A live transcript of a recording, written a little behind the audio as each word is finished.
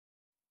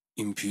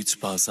این پیچ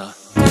بازه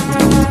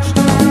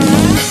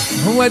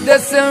و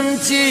دستم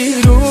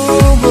چی رو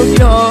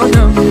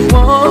بگیانم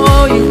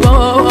وای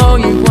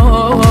وای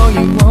وای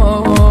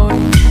وای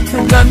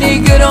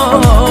غمی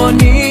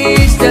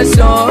گرانیش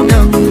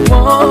دشانم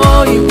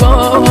وای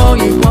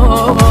وای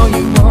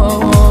وای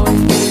وای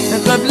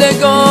قبل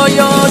گای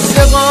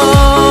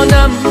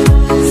عاشقانم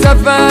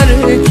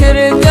سفر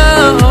کرده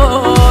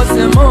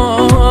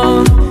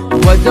آسمان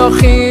و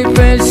داخی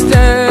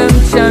پشتم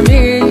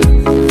چمی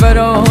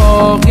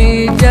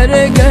فراغی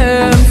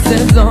جرگم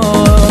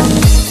سزان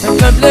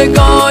قبل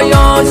گای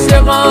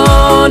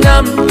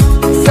عاشقانم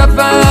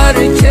سفر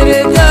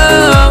کرده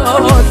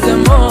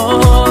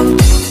آسمان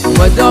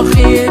و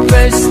داخی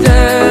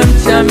پشتم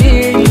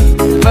چمی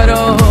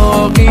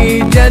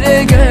فراغی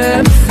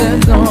جرگم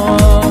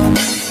سزان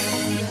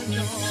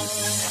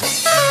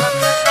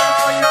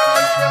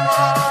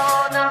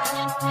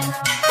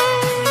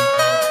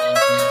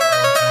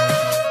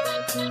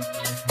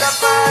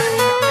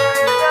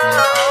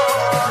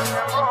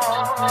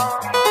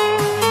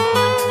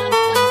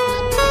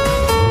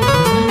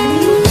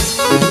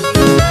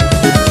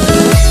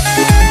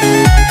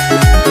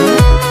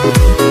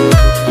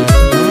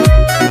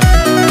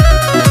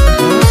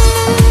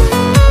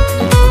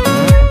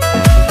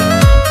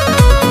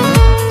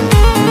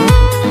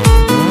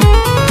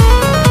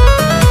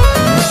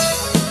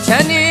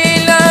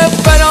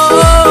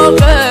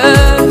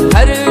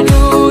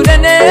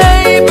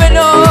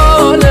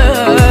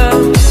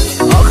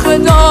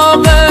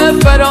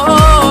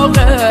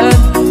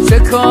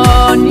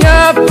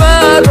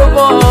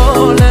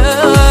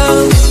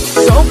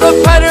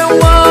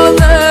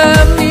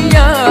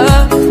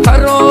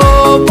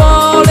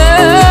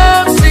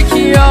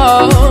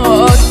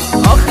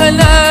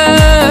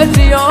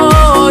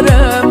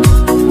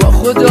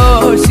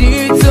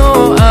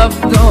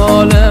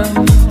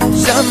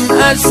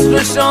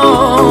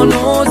عشقشان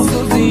و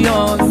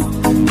سوزیان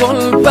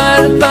گل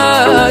پر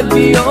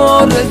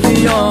بیار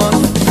زیان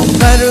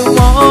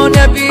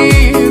پروانه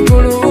بی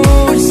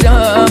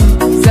گلوشم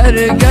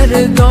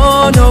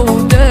سرگردان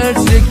و در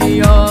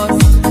شکیان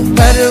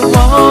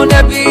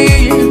پروانه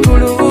بی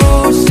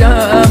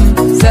گلوشم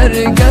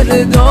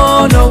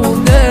سرگردان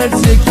و در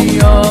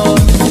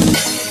شکیان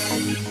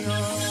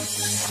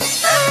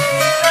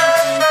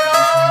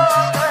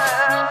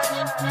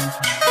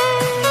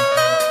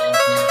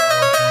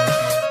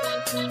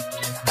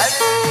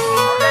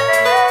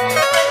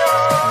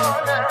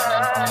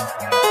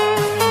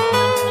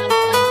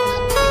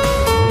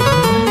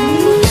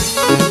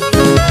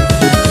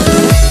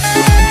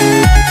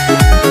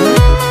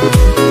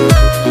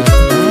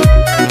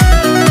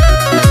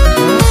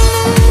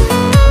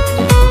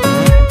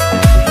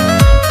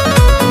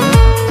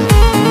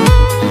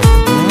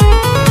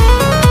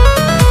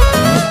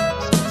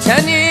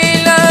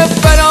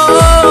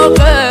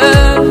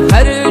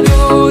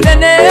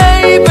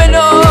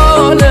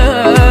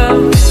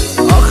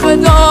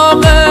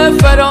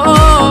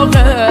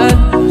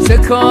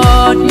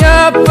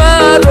کانیه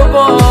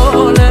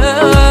پروانه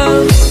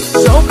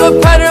شوق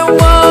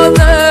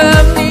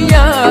پروازم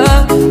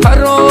نیه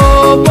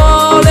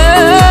پروانم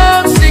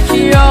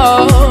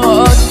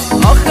سکیات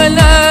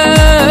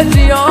آخلت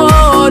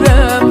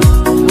یارم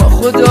و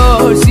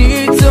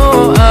خداشی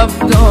تو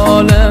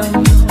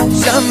افدالم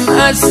شم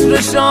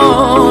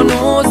عشقشان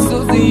و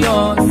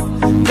سوزیان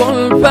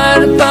گل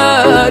پر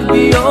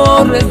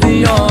بیار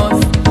زیان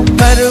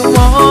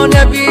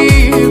پروانه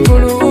بی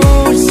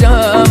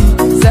گلوشم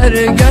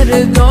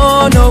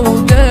سرگردان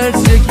و در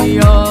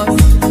شکیان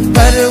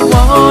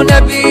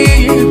پروانه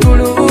بی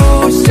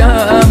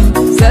گلوشم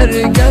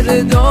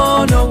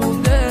سرگردان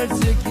و در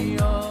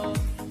شکیان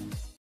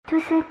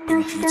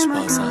این پیچ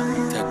بازه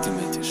تقدیم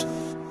ایدیش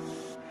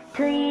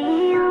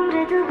توی عمر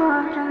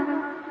دوباره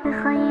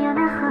بخوای یا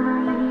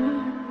نخوایی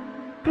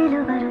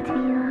دلو برات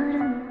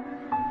بیارم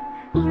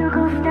اینو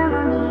گفتم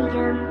و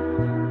میگم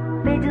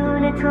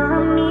بدون تو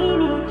هم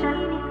میمیرم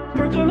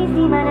تو که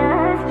نیستی من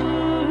از کی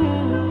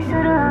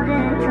سراغ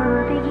تو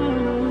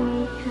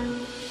بگیرم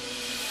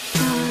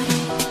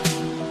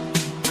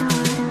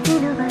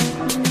دلو برات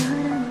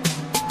بیارم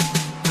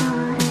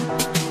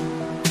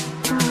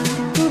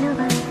دلو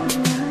برات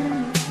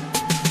بیارم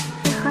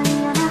بخوای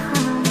یا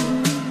نخوایی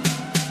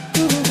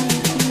دلو برات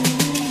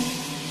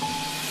بیارم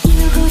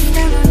اینو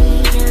گفتم و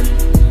میگم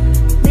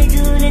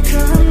بدون تو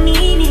هم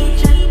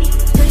میمیرم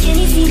تو که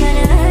نیستی من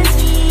از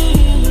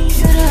کی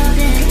سراغ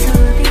تو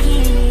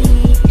بگیرم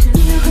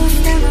اینو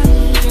گفتم و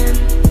میگم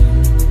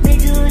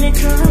بدون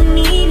تو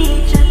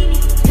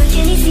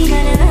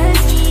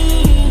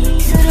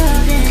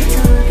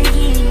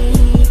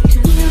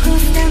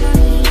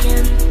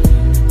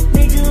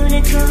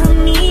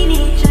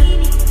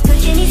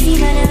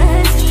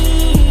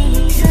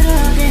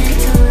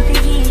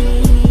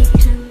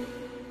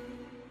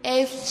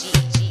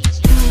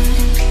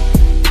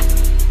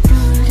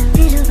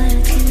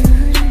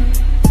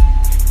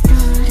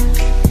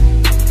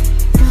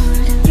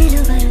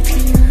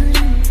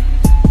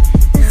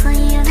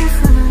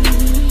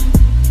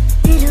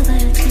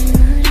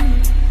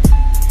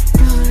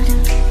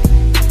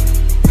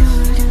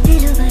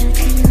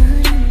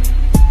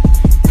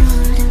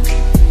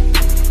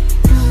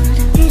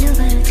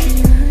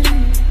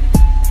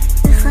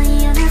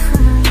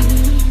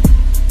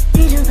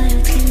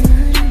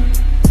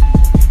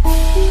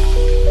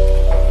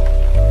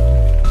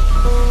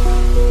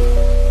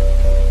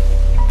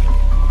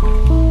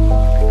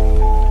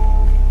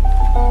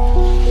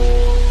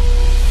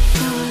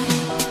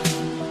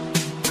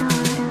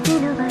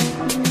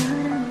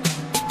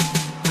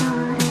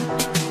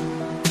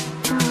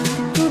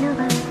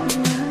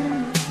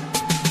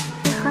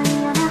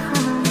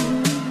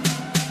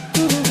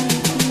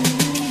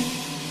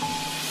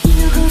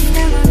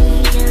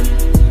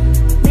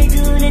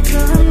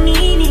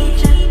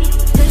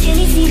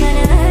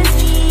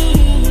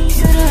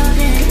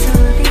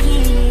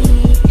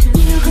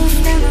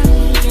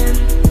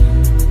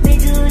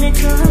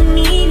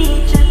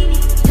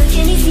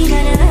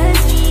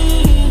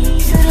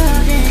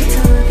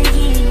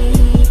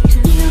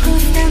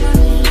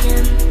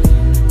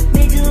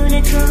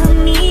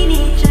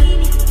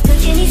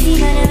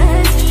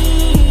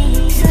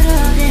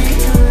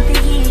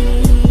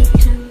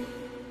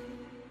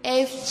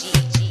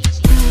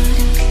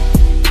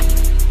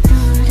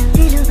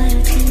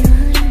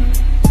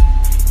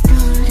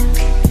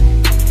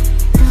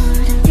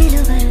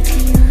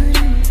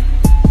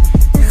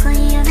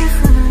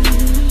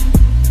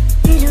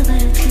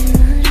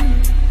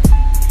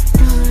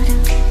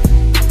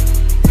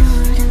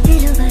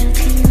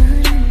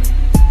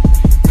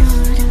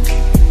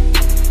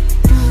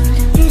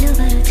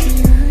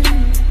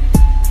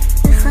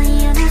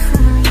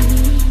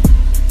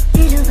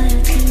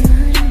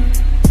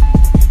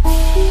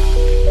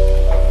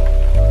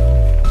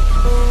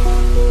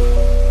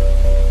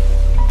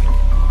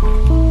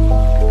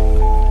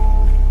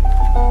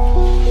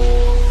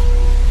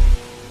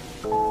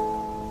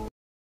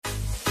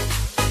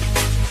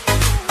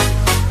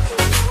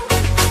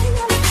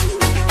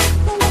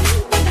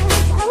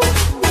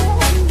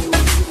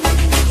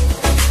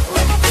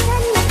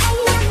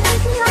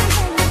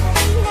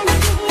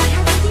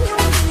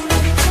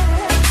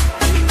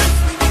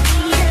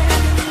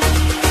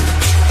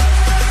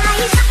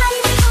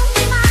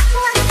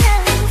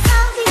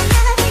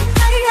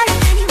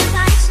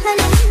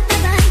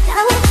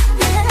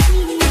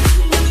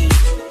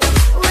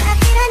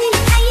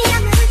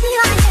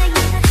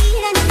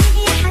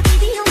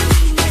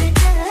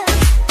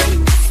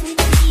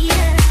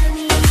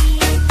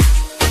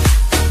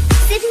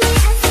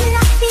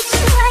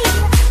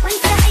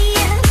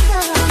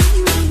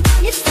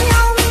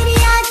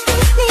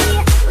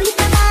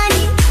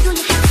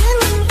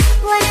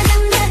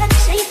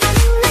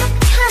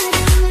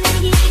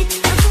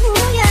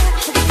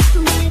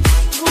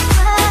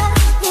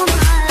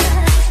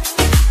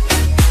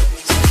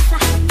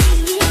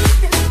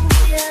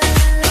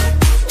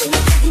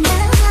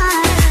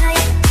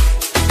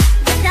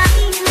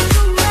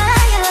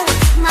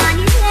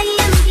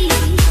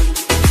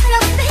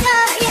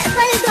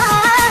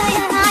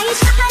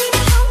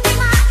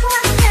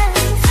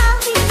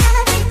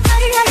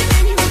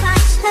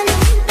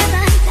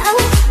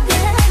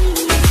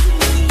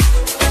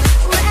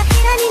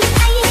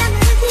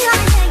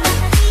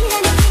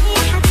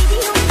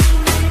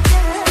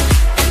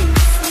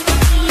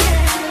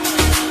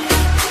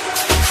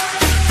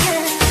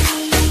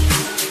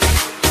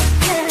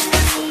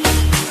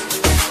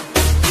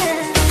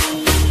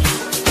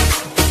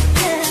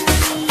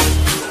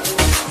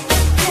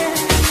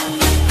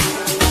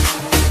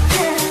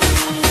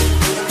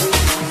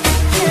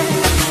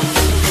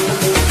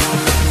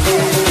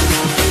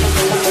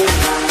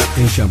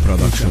Asian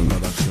Production.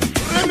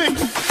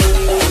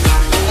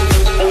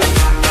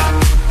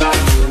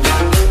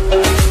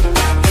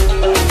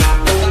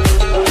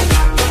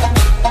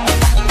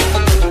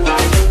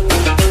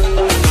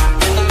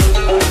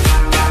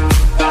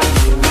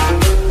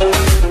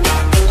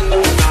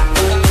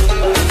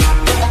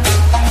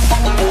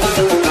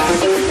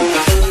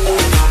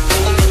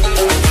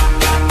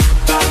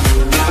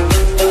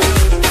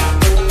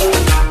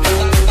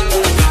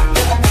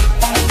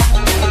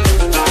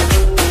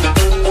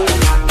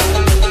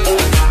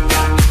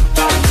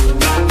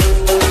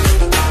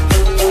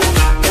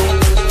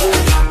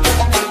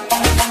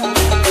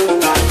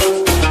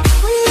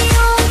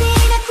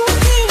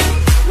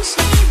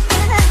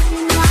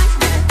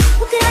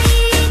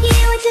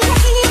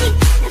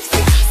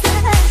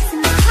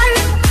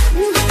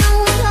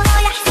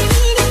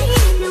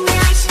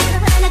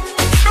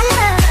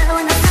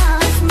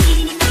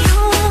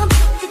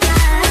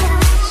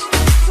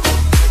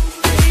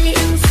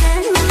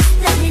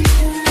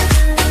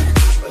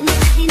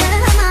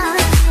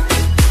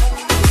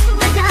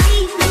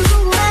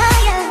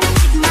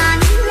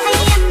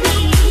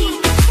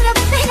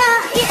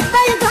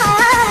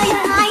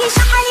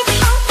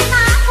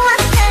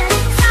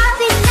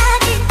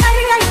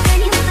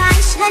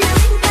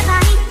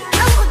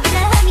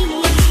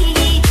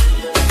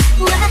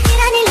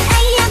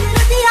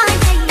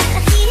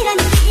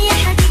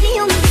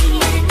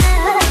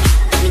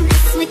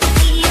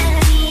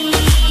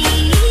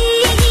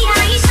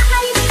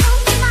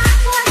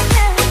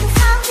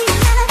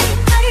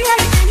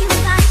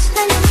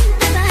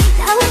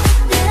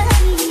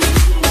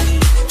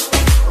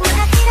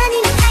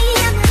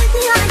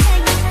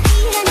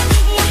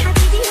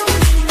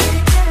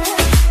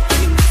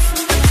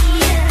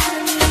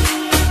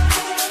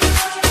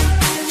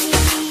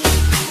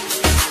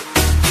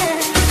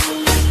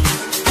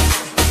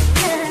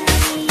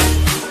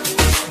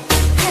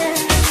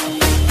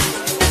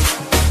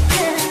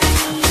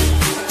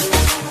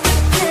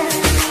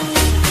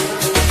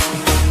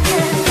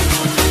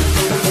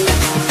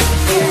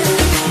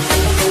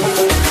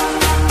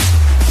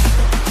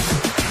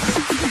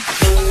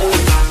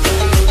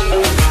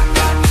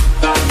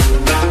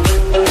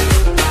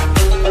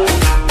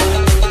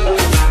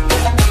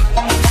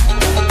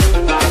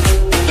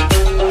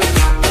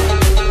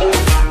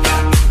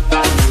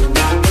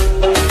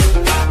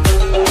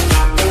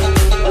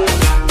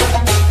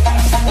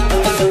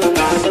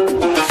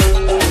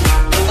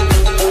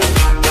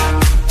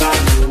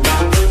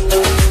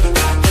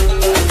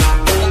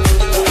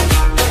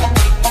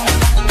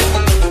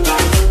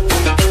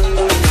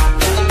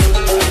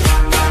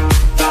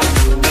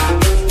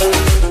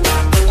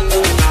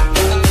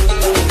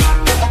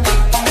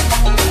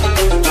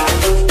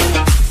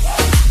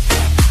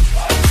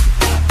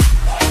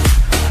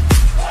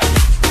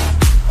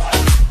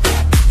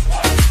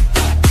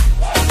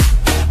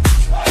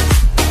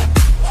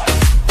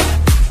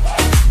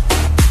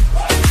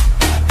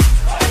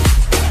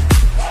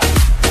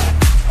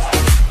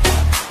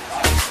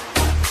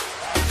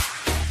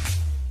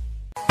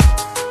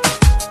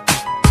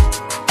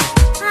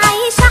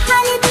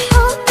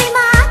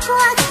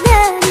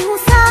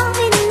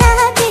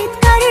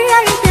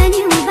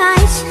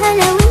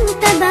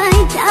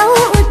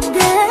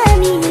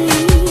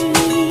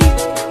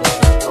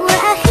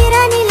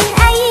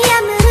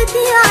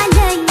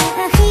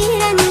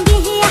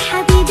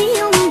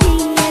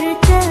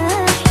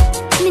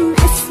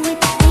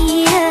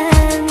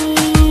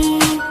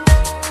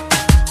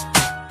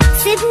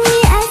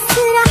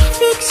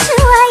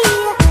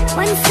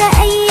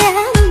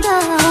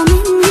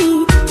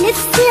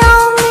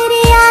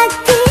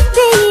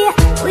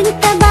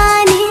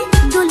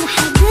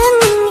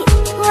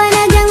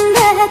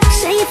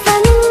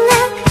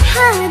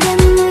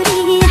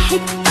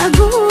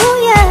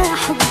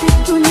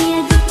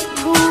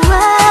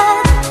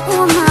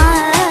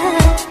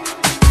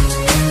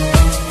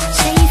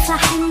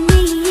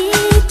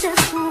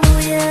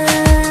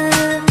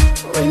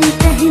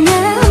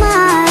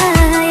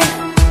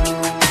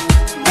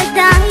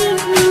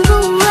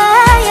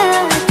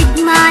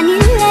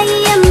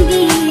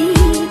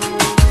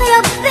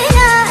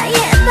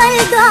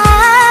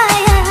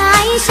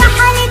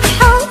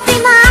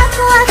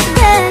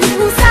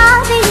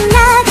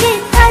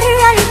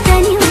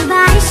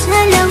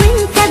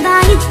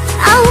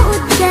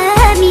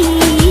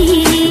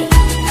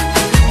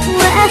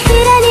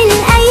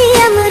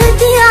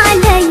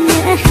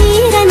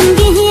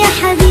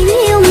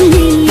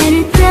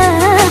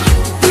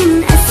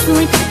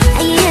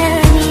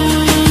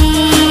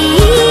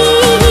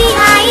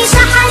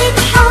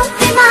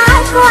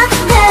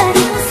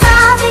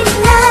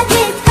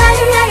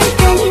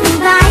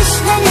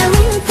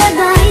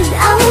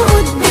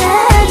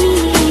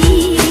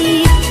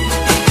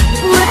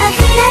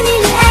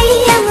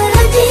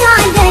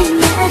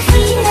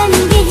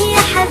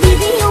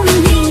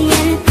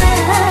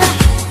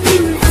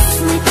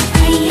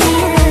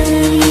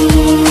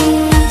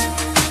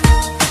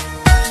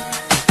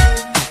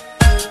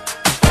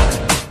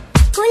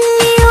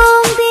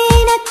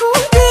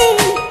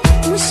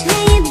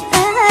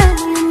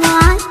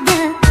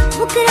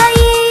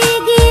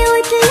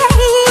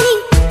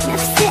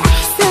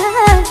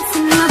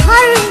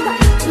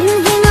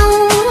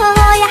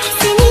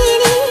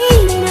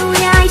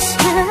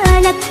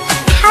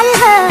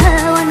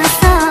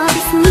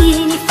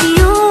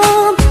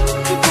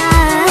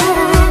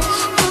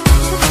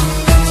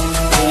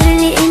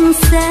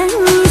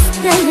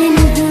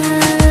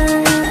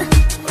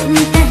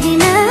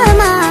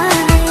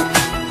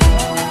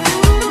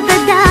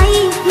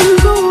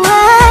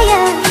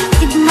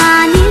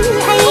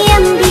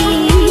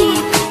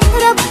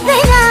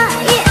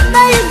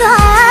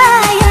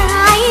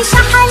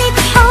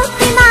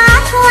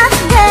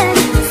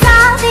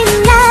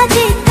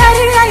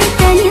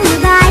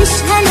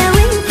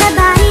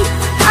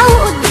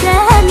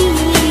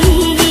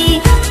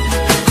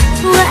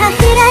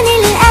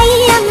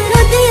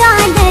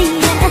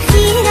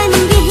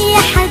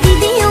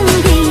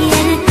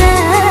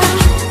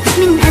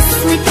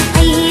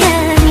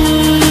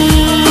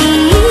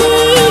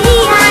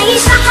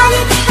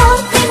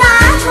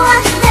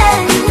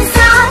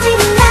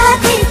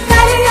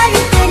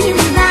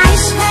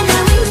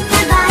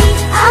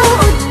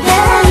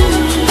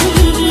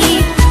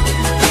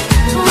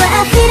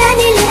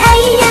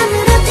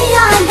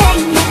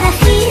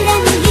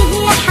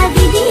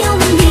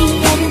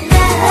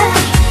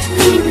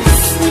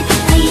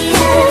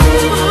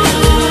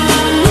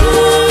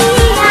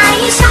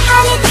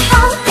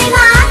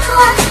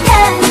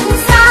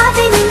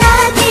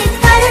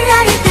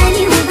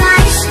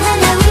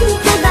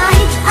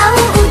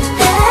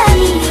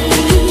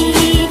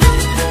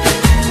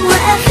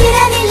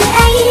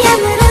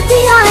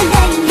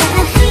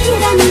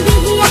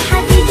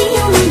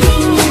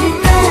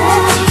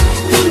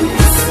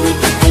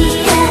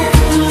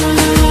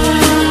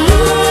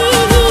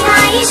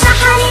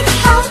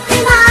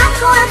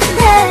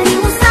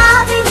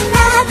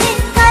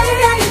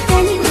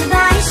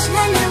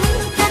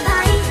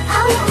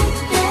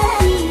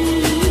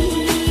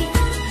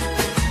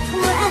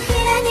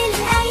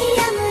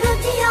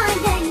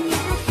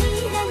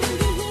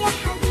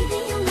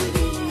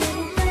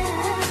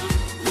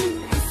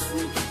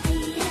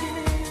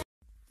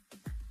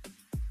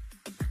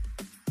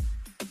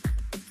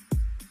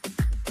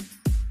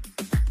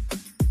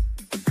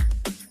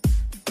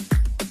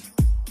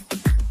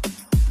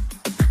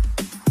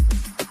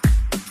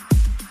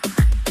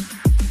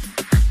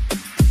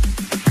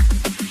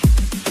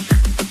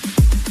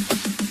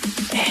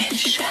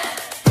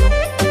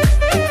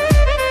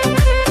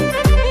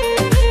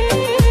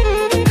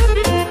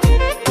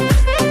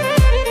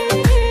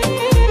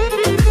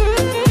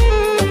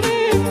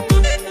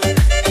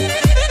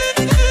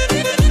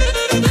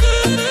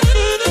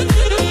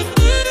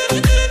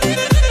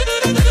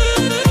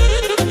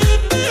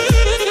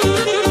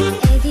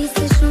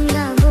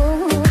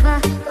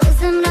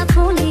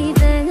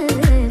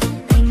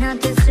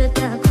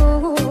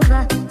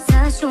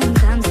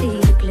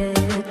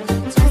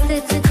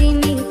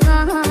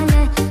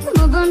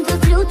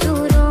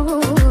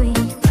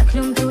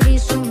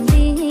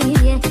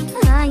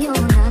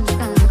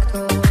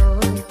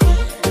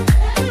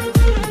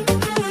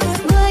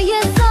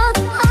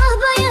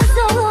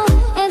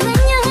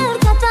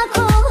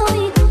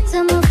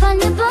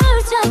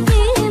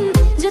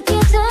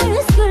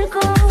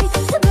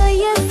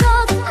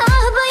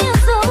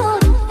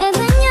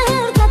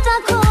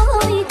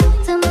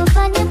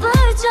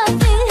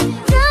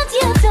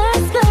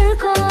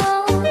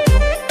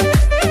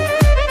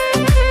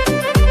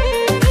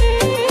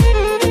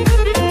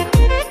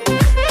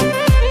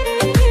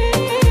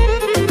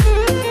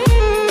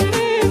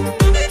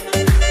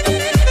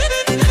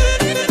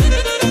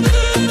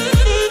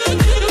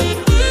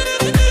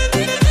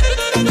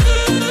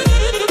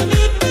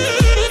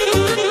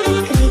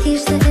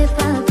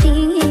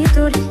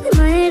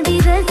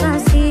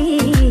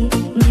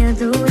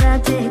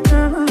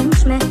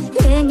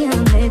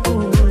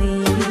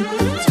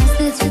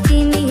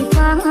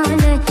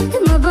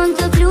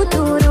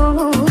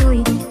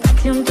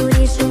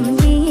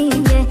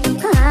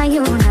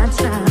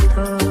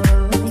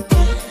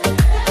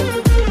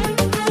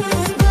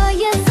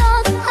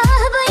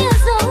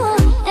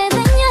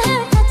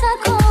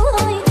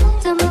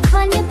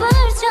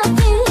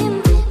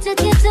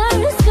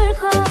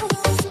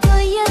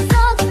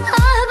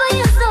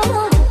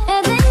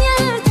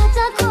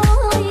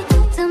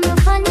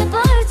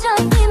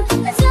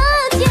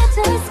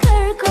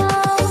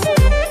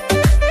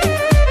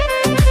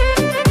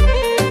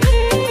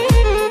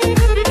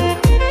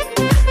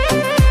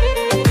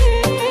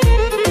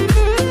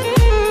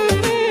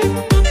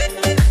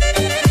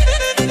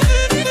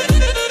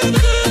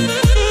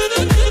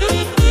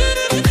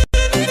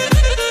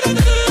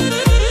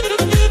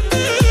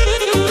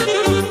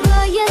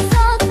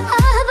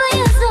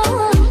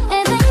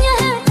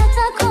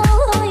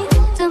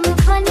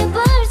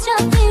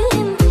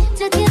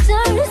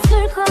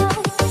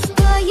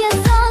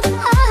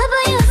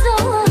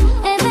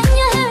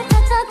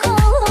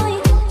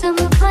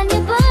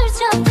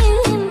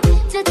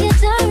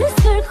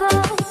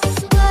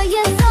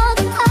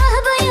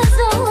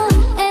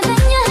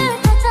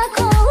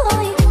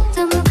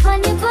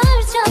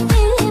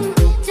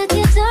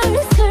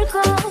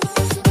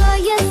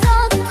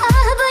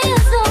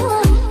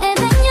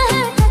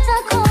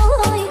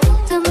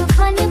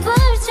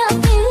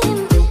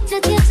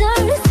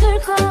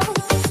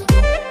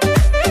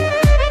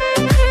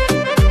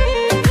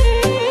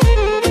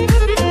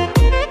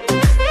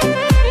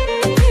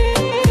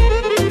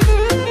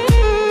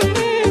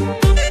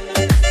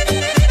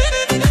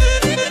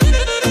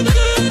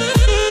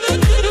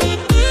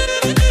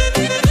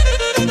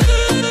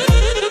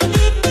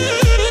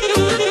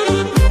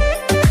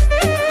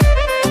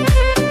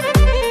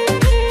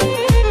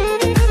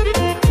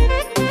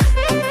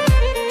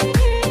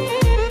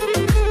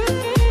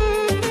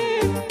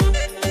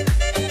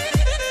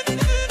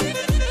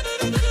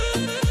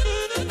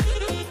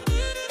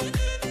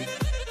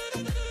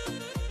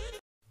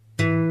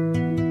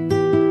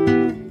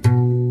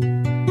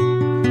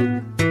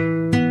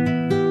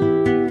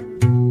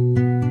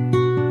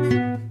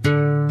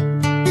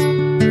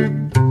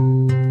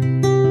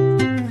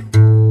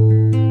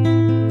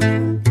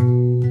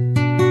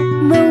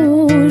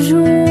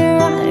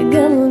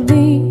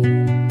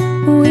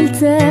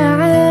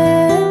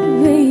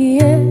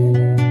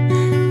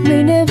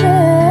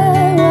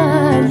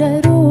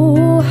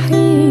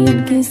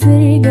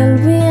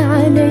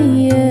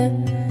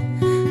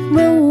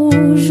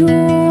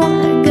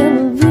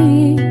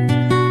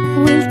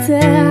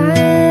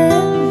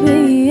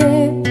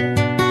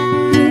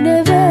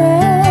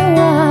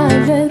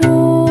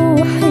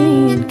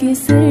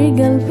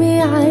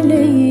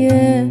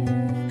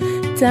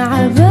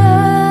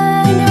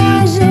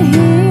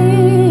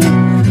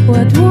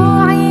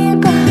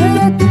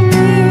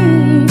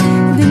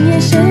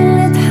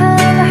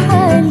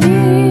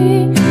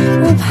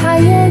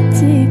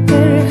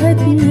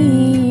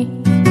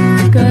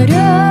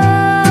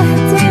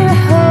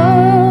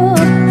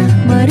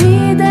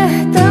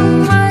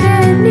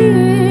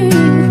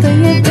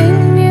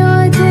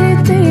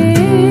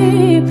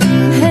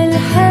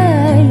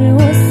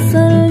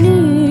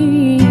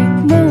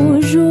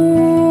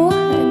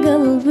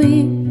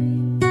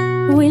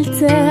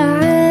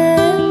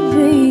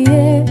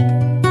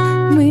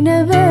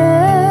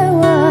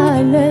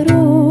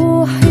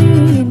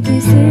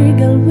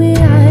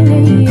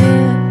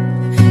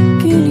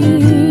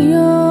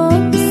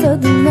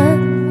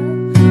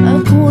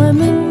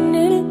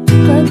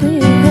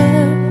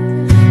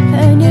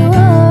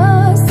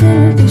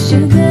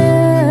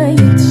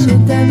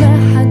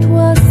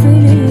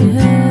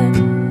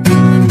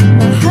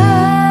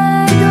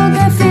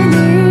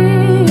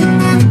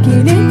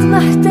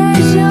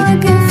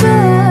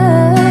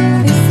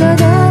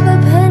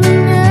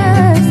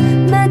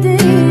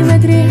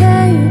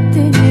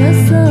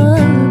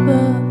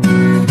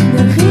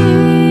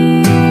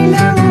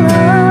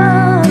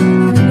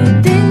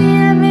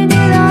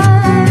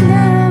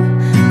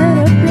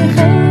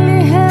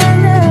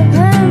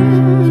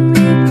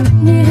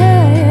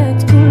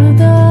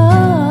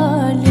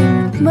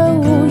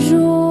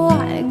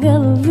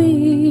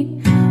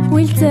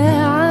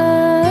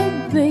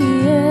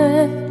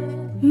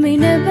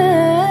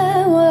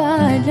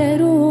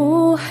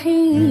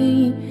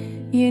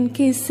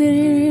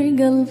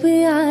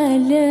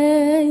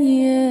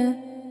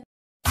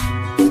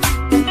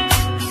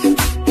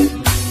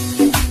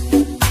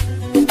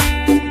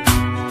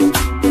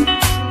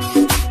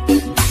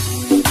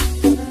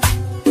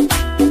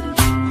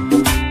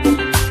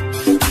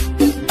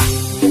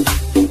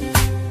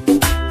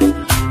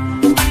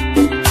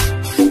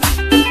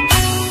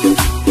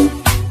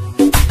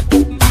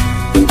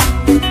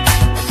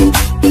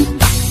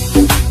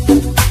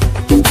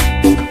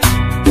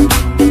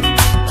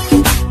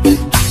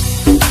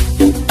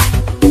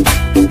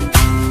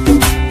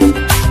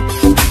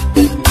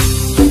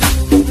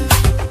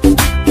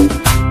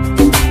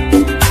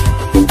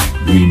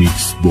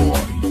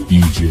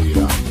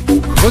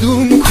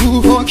 کدوم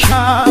کوه و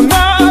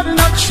کمر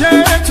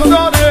نقشه تو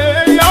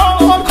داره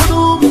یار،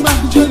 کدوم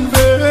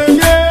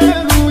محجلوه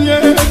روی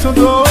تو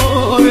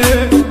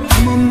داره،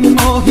 همون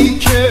ماهی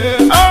که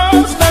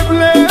از قبل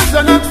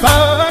زند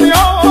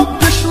فریاد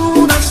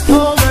نشون از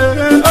تابه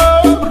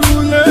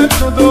روی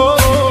تو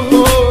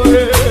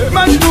داره.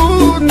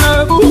 مجنون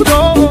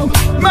نبودم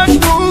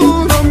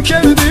مجنونم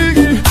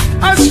کردی،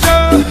 از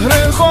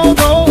شهر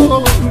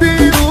خدا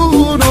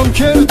بیرونم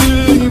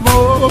کردی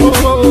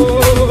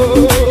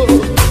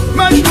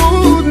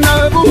مجنون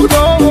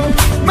نبودم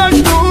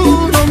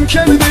مجنونم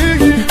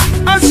کردی،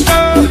 از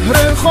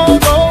شهر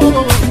خدا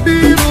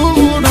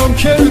بیرونم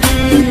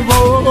کردی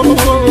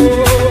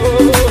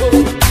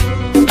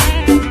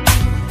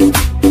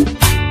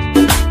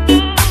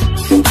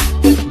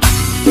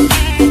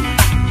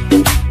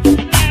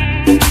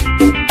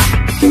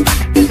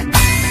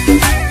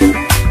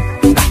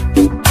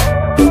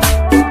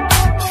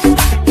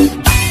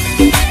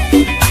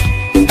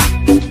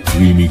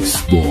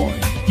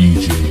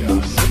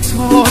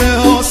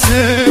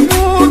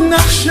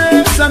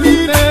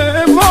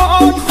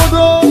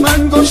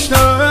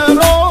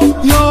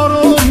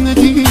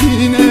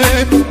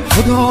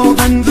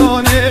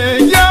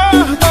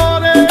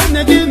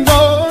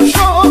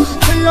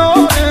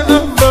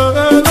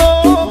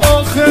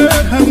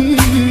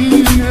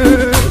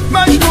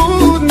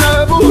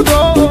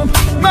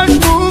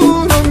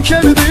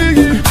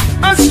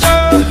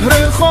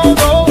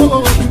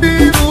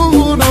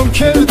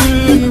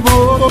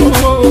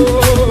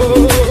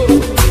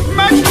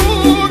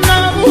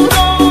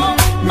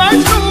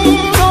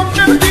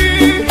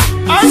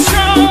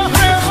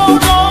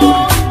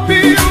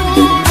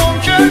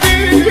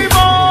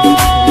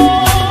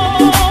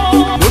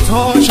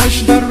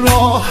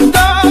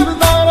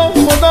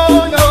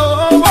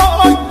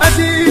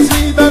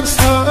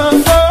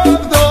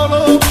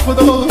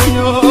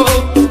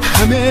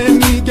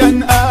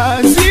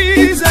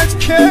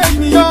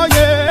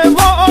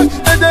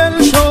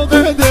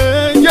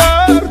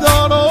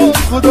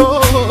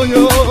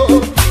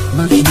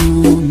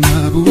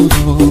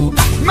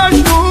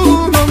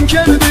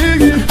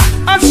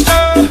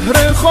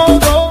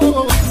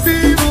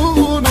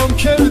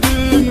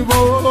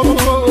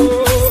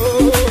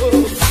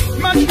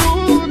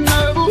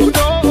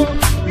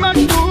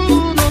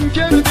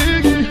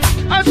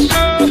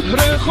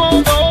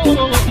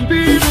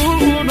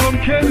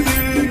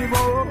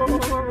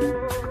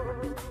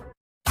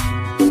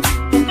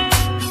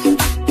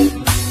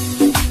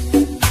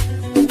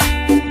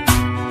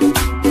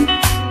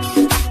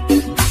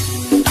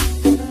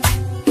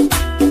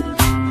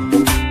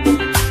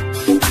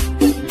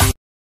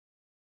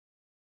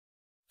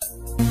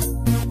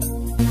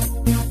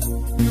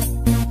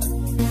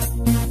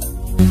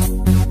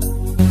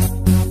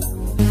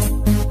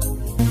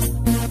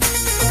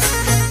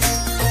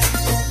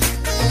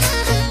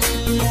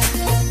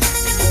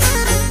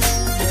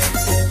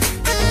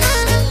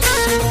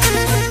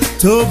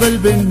توب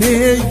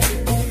البني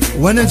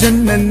وانا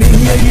جنني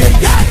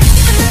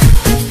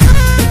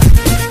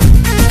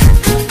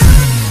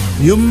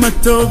يما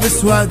التوب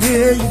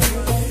سوادي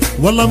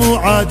والله مو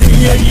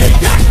عادي،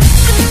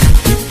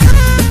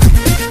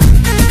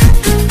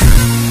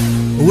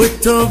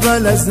 والتوب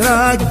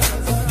الازرق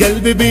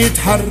قلبي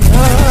بيتحرك،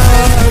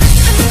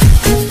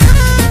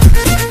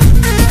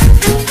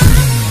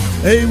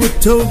 اي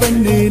والتوب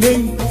النيلي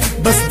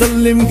بس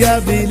ضل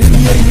مقابلي،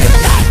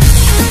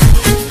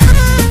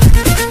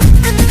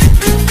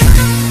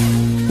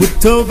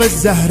 والتوب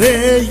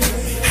الزهري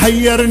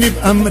حيرني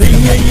بأمري،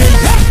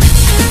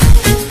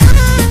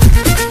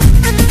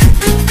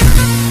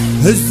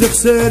 هز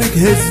خسارك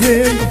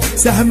هزي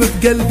سهم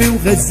بقلبي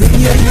وغزي،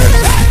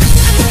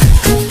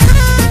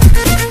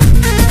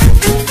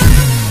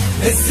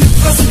 هز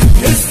بخصرك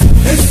هز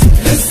هز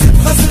هز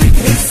بخصرك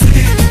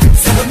هزي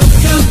سهم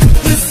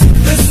بقلبي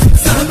هز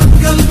سهم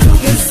بقلبي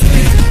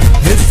وغزي،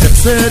 هز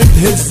خسارك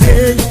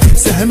هزي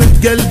سهم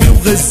بقلبي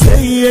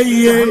وغزي.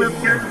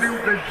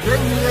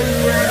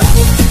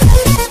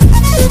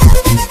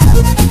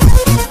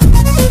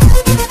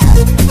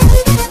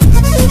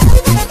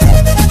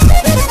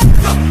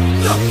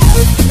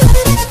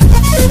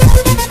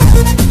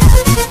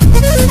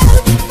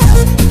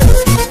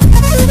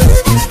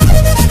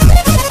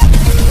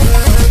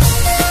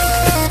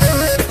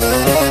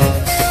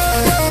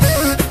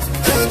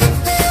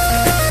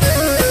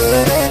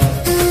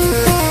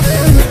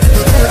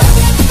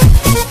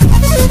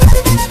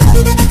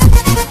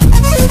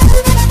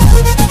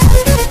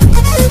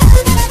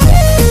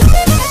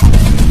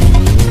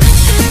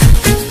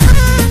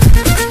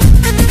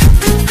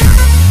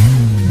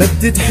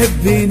 بدي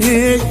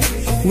تحبيني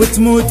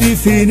وتموتي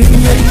فيني،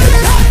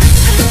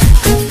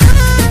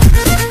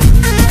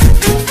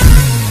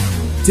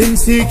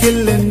 تنسي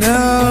كل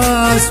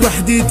الناس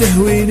وحدي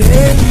تهويني،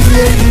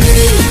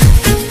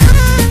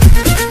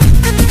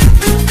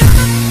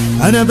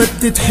 أنا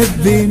بدي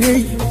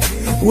تحبيني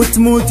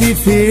وتموتي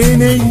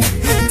فيني،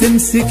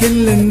 تنسي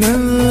كل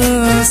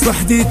الناس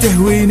وحدي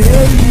تهويني،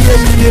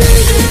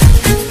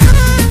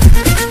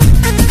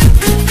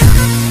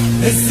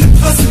 هز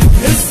بخصرك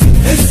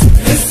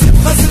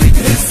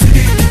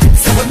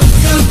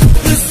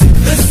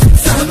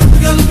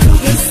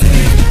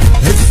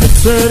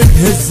صارك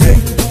هزي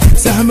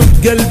سهم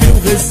بقلبي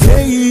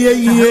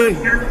وغزي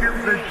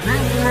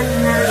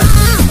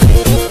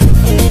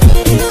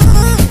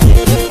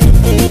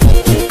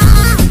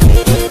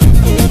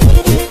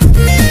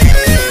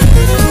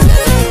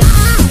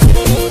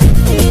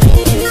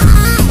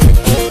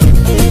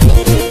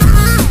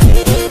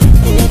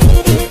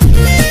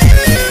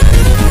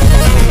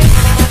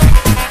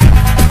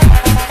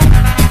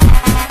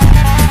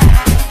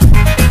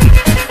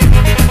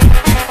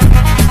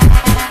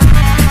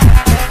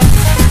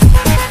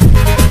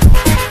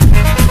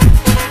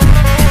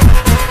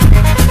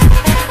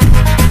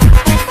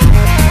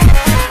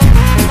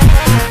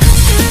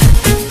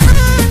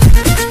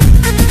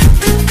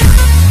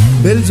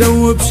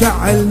بالجو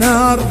بشعل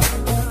نار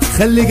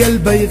خلي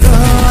قلبي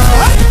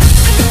يغار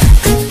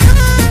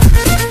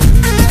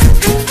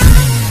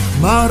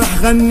ما رح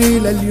غني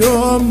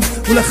لليوم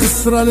ولا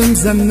خسرة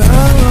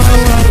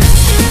المزنار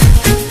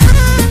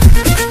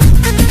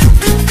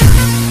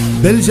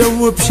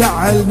بالجو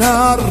بشعل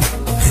نار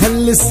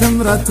خلي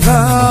السمرة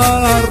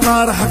تغار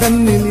ما رح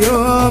غني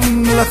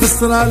اليوم ولا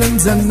خسرة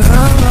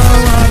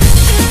المزنار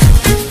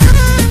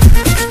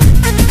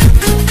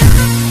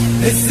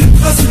هز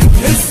بخصرك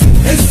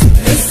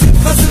هز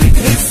بخصرك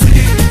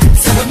هزي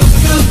سهم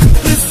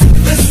بقلبي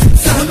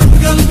سهم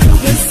بقلبي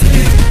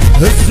وغزي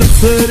هز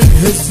بصيرك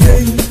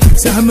هزي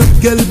سهم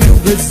بقلبي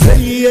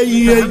وغزي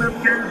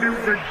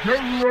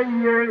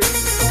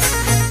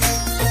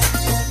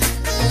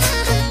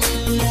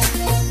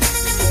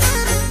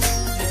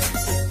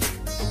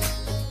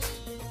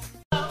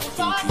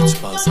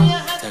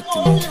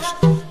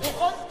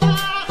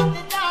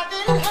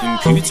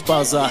Ülke 3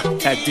 baza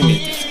təqdim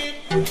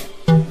edir.